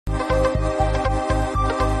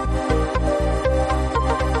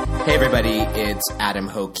Hey everybody, it's Adam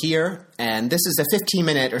Hoke here, and this is a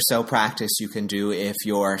 15-minute or so practice you can do if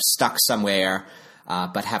you're stuck somewhere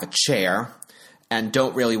but have a chair and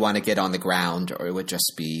don't really want to get on the ground, or it would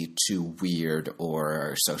just be too weird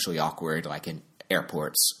or socially awkward, like in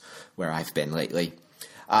airports where I've been lately.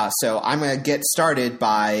 So I'm going to get started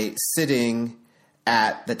by sitting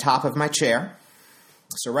at the top of my chair,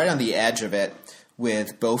 so right on the edge of it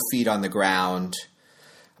with both feet on the ground.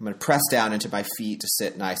 I'm going to press down into my feet to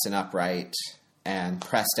sit nice and upright and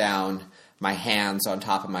press down my hands on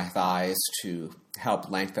top of my thighs to help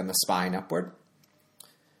lengthen the spine upward.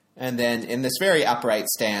 And then in this very upright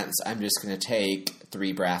stance, I'm just going to take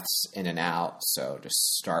 3 breaths in and out. So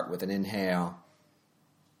just start with an inhale.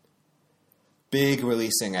 Big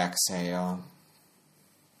releasing exhale.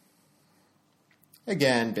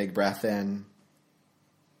 Again, big breath in.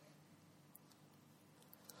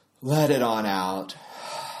 Let it on out.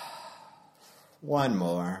 One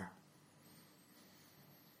more.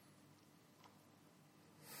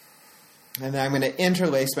 And then I'm going to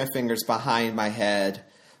interlace my fingers behind my head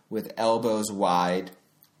with elbows wide.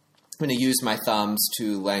 I'm going to use my thumbs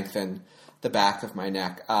to lengthen the back of my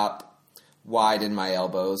neck up, widen my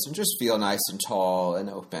elbows, and just feel nice and tall and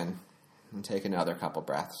open. And take another couple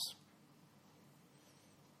breaths.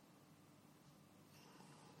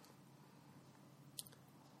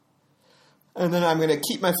 And then I'm going to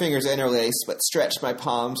keep my fingers interlaced, but stretch my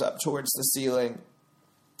palms up towards the ceiling.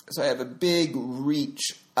 So I have a big reach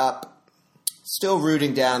up, still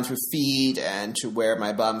rooting down through feet and to where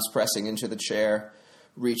my bum's pressing into the chair,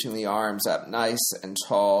 reaching the arms up nice and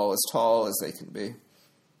tall as they can be.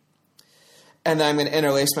 And then I'm going to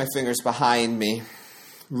interlace my fingers behind me,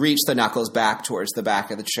 reach the knuckles back towards the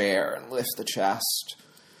back of the chair, and lift the chest.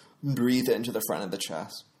 Breathe into the front of the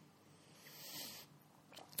chest.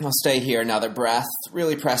 I'll stay here another breath,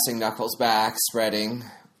 really pressing knuckles back, spreading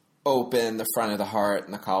open the front of the heart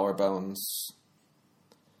and the collarbones.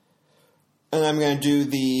 And I'm going to do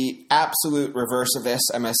the absolute reverse of this.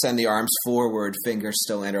 I'm going to send the arms forward, fingers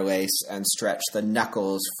still interlaced, and stretch the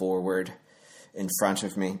knuckles forward in front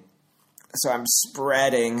of me. So I'm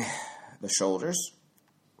spreading the shoulders,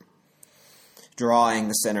 drawing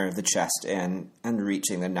the center of the chest in, and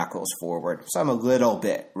reaching the knuckles forward. So I'm a little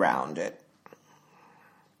bit rounded.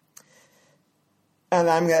 And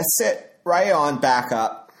I'm going to sit right on back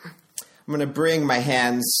up. I'm going to bring my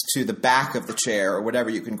hands to the back of the chair or whatever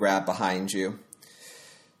you can grab behind you.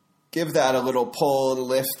 Give that a little pull and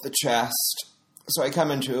lift the chest. So I come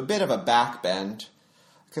into a bit of a back bend.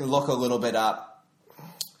 I can look a little bit up,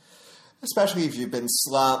 especially if you've been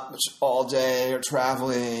slumped all day or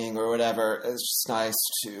traveling or whatever. It's just nice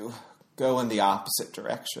to go in the opposite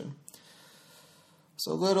direction.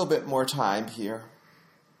 So a little bit more time here.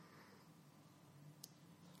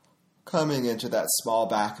 Coming into that small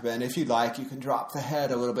back bend. If you'd like, you can drop the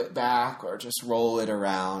head a little bit back or just roll it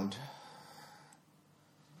around.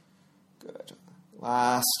 Good.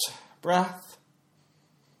 Last breath.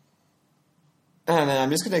 And then I'm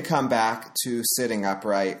just going to come back to sitting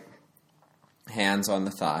upright, hands on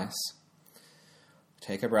the thighs.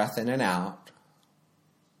 Take a breath in and out.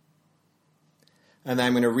 And then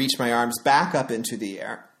I'm going to reach my arms back up into the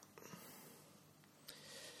air.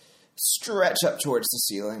 Stretch up towards the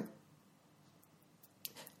ceiling.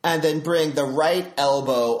 And then bring the right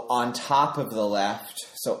elbow on top of the left.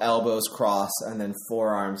 So elbows cross and then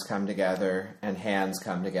forearms come together and hands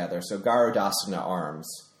come together. So Garudasana arms.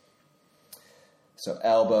 So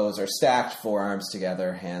elbows are stacked, forearms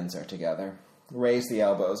together, hands are together. Raise the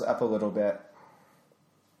elbows up a little bit.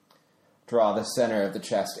 Draw the center of the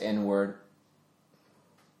chest inward.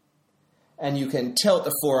 And you can tilt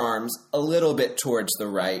the forearms a little bit towards the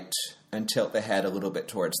right and tilt the head a little bit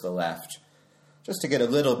towards the left. Just to get a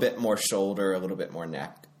little bit more shoulder, a little bit more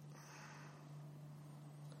neck.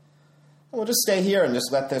 And we'll just stay here and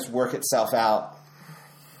just let this work itself out.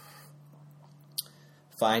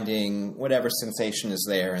 Finding whatever sensation is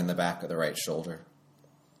there in the back of the right shoulder.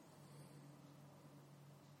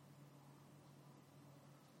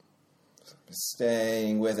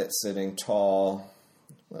 Staying with it, sitting tall.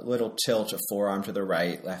 A little tilt of forearm to the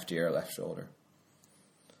right, left ear, left shoulder.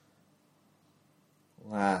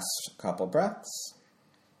 Last couple breaths.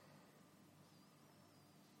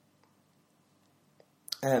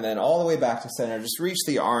 And then all the way back to center. Just reach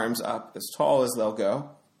the arms up as tall as they'll go.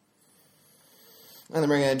 And then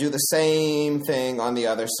we're going to do the same thing on the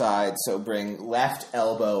other side. So bring left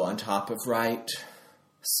elbow on top of right.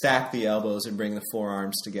 Stack the elbows and bring the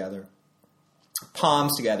forearms together.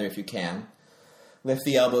 Palms together if you can. Lift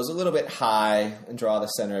the elbows a little bit high and draw the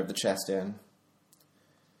center of the chest in.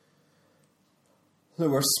 So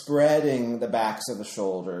we're spreading the backs of the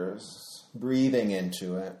shoulders, breathing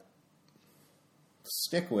into it.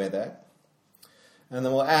 Stick with it. And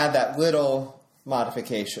then we'll add that little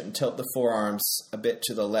modification. Tilt the forearms a bit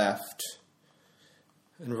to the left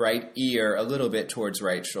and right ear a little bit towards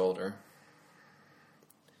right shoulder.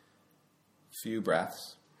 Few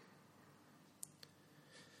breaths.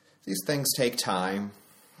 These things take time.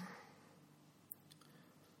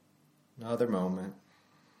 Another moment.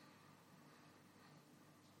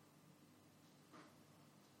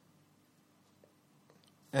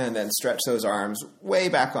 And then stretch those arms way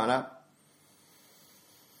back on up.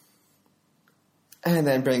 And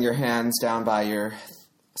then bring your hands down by your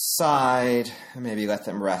side and maybe let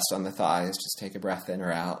them rest on the thighs. Just take a breath in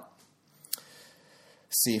or out.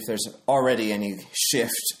 See if there's already any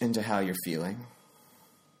shift into how you're feeling.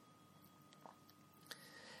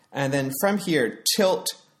 And then from here, tilt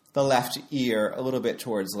the left ear a little bit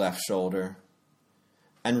towards left shoulder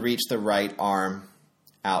and reach the right arm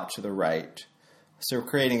out to the right. So we're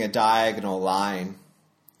creating a diagonal line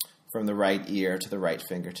from the right ear to the right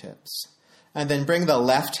fingertips. And then bring the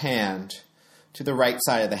left hand to the right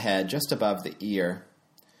side of the head, just above the ear.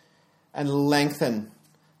 And lengthen,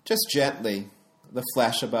 just gently, the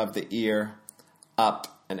flesh above the ear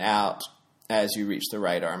up and out as you reach the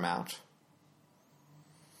right arm out.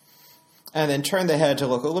 And then turn the head to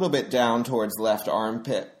look a little bit down towards the left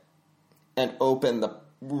armpit and open the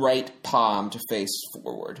right palm to face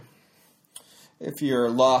forward. If you're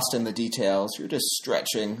lost in the details, you're just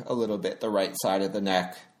stretching a little bit the right side of the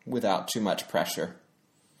neck without too much pressure.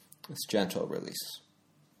 This gentle release.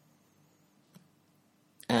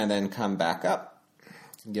 And then come back up.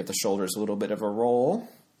 Give the shoulders a little bit of a roll.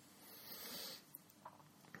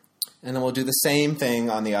 And then we'll do the same thing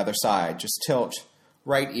on the other side. Just tilt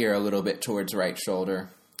right ear a little bit towards right shoulder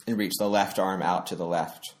and reach the left arm out to the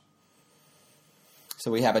left. So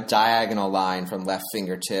we have a diagonal line from left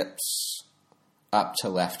fingertips up to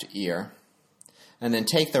left ear. And then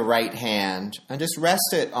take the right hand and just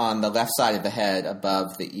rest it on the left side of the head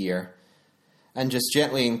above the ear. And just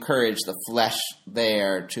gently encourage the flesh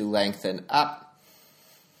there to lengthen up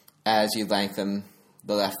as you lengthen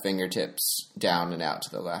the left fingertips down and out to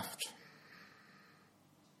the left.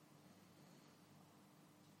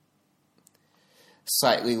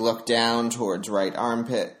 Slightly look down towards right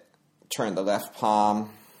armpit. Turn the left palm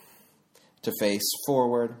to face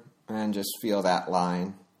forward and just feel that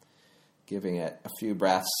line. Giving it a few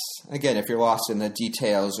breaths. Again, if you're lost in the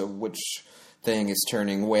details of which thing is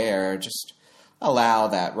turning where, just allow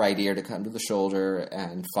that right ear to come to the shoulder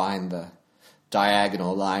and find the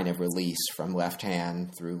diagonal line of release from left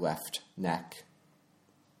hand through left neck.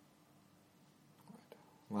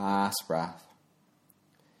 Last breath.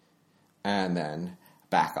 And then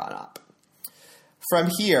back on up. From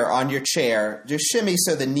here, on your chair, just shimmy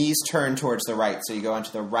so the knees turn towards the right. So you go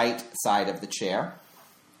onto the right side of the chair,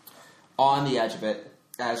 on the edge of it,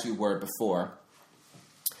 as you were before.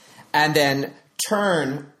 And then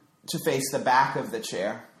turn to face the back of the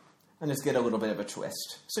chair and just get a little bit of a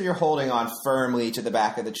twist. So you're holding on firmly to the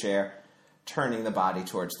back of the chair, turning the body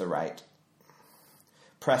towards the right.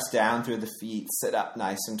 Press down through the feet, sit up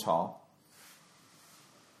nice and tall.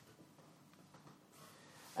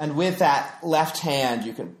 And with that left hand,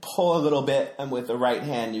 you can pull a little bit, and with the right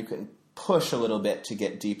hand, you can push a little bit to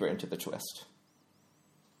get deeper into the twist.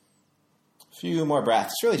 A few more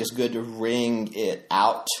breaths. It's really just good to wring it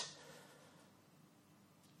out.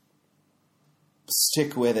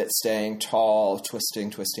 Stick with it, staying tall, twisting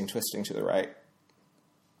to the right.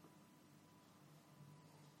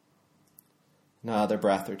 Another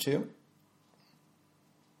breath or two.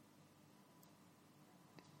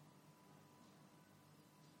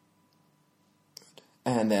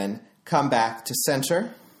 And then come back to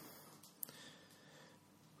center.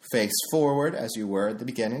 Face forward as you were at the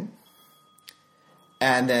beginning.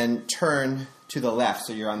 And then turn to the left,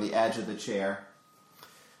 so you're on the edge of the chair.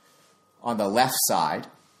 On the left side.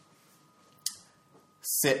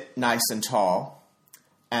 Sit nice and tall.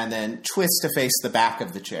 And then twist to face the back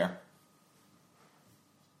of the chair.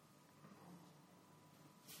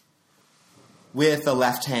 With the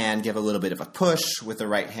left hand, give a little bit of a push. With the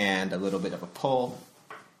right hand, a little bit of a pull.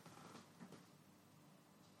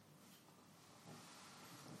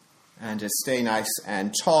 And just stay nice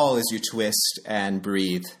and tall as you twist and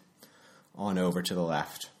breathe on over to the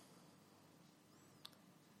left.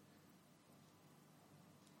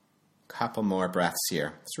 Couple more breaths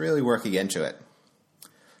here. It's really working into it.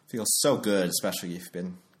 Feels so good, especially if you've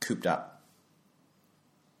been cooped up.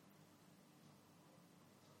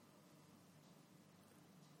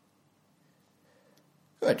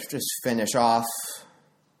 Good. Just finish off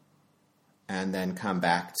and then come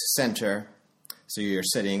back to center. So you're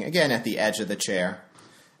sitting again at the edge of the chair,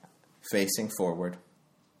 facing forward,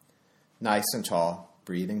 nice and tall,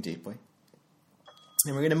 breathing deeply.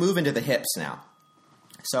 And we're going to move into the hips now.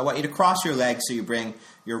 So I want you to cross your legs so you bring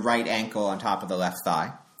your right ankle on top of the left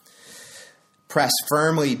thigh. Press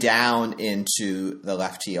firmly down into the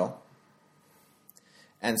left heel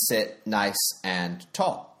and sit nice and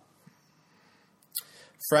tall.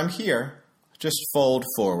 From here, just fold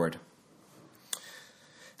forward.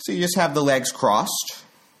 So you just have the legs crossed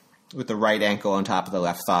with the right ankle on top of the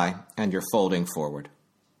left thigh, and you're folding forward.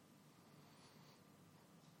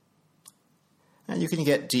 And you can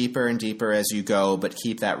get deeper and deeper as you go, but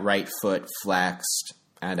keep that right foot flexed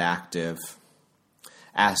and active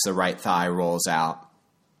as the right thigh rolls out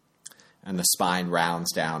and the spine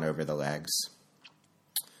rounds down over the legs.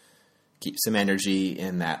 Keep some energy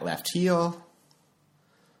in that left heel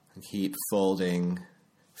and keep folding,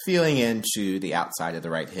 feeling into the outside of the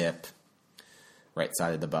right hip, right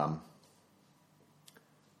side of the bum.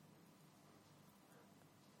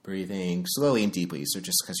 Breathing slowly and deeply, so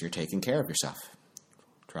just because you're taking care of yourself,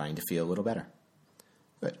 trying to feel a little better.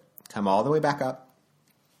 Good. Come all the way back up.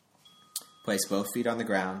 Place both feet on the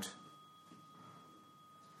ground.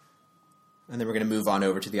 And then we're going to move on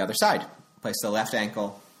over to the other side. Place the left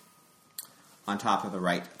ankle on top of the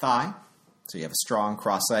right thigh. So you have a strong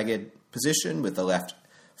cross-legged position with the left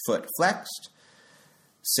foot flexed.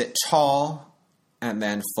 Sit tall and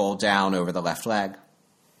then fold down over the left leg.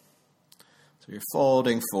 So you're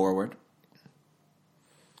folding forward.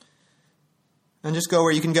 And just go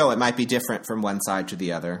where you can go. It might be different from one side to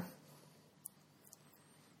the other.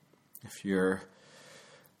 If you're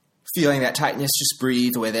feeling that tightness, just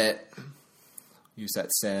breathe with it. Use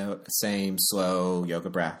that same slow yoga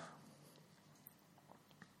breath.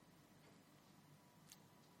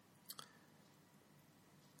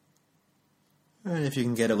 And if you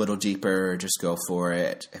can get a little deeper, just go for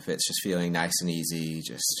it. If it's just feeling nice and easy,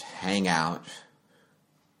 just hang out.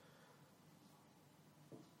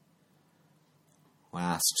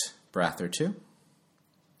 Last breath or two.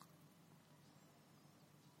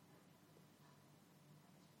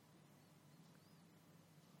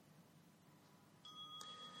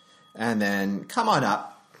 And then come on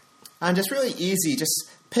up. And just really easy, just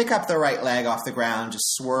pick up the right leg off the ground,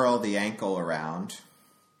 just swirl the ankle around.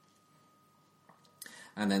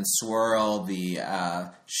 And then swirl the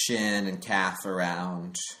shin and calf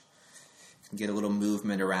around. You can get a little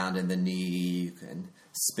movement around in the knee. You can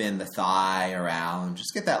spin the thigh around.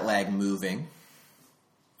 Just get that leg moving.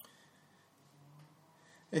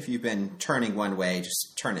 If you've been turning one way,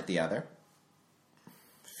 just turn it the other.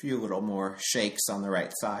 A few little more shakes on the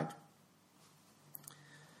right side.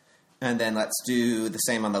 And then let's do the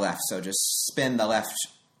same on the left. So just spin the left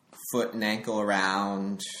foot and ankle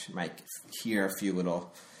around. You might hear a few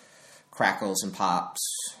little crackles and pops.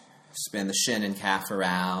 Spin the shin and calf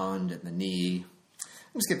around and the knee.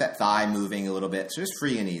 Just get that thigh moving a little bit. So just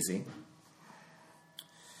free and easy.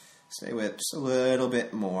 Stay with just a little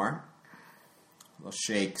bit more. Little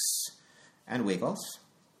shakes and wiggles.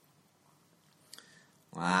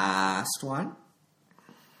 Last one.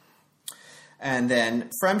 And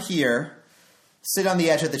then from here, sit on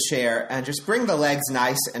the edge of the chair and just bring the legs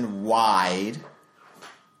nice and wide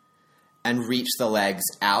and reach the legs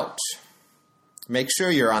out. Make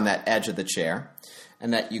sure you're on that edge of the chair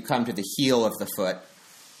and that you come to the heel of the foot.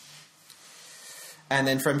 And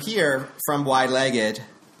then from here, from wide-legged,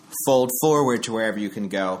 fold forward to wherever you can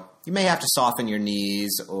go. You may have to soften your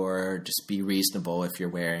knees or just be reasonable if you're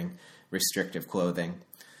wearing restrictive clothing.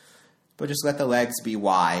 But just let the legs be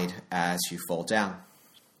wide as you fold down.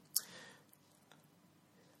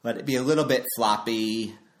 Let it be a little bit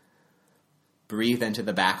floppy. Breathe into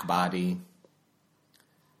the back body.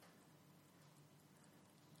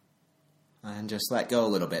 And just let go a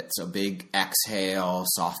little bit. So big exhale,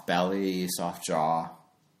 soft belly, soft jaw.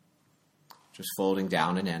 Just folding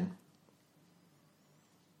down and in.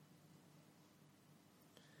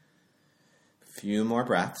 A few more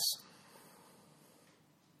breaths.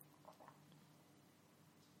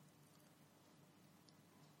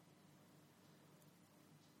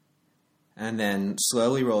 And then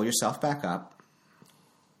slowly roll yourself back up.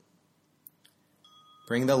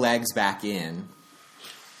 Bring the legs back in.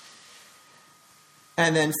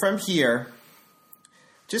 And then from here,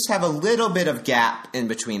 just have a little bit of gap in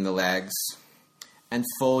between the legs and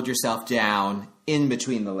fold yourself down in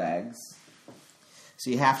between the legs. So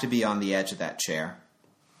you have to be on the edge of that chair.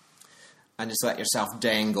 And just let yourself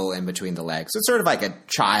dangle in between the legs. So it's sort of like a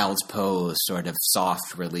child's pose, sort of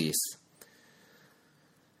soft release.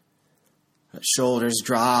 Shoulders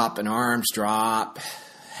drop and arms drop.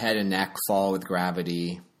 head and neck fall with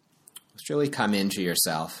gravity. Just really come into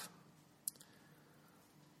yourself.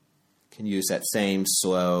 You can use that same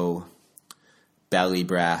slow belly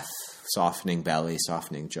breath, softening belly,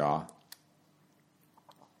 softening jaw.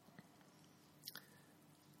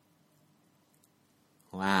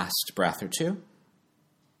 Last breath or two.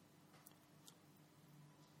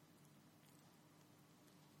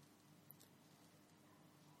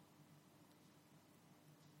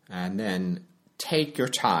 And then take your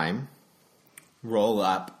time, roll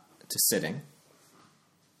up to sitting.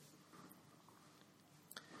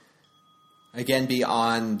 Again, be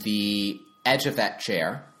on the edge of that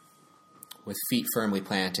chair with feet firmly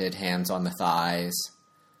planted, hands on the thighs.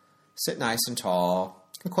 Sit nice and tall.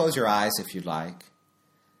 You can close your eyes if you'd like.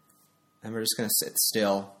 And we're just going to sit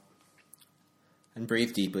still and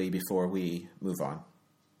breathe deeply before we move on.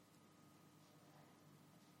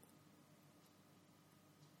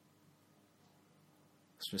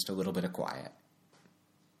 It's just a little bit of quiet.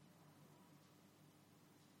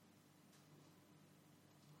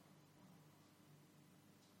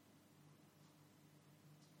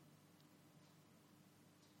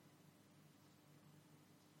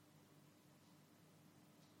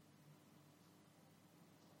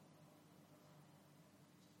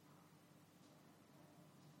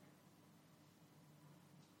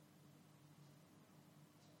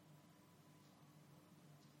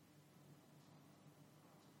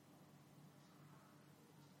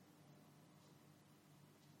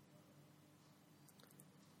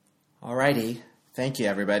 Alrighty. Thank you,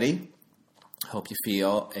 everybody. Hope you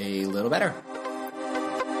feel a little better.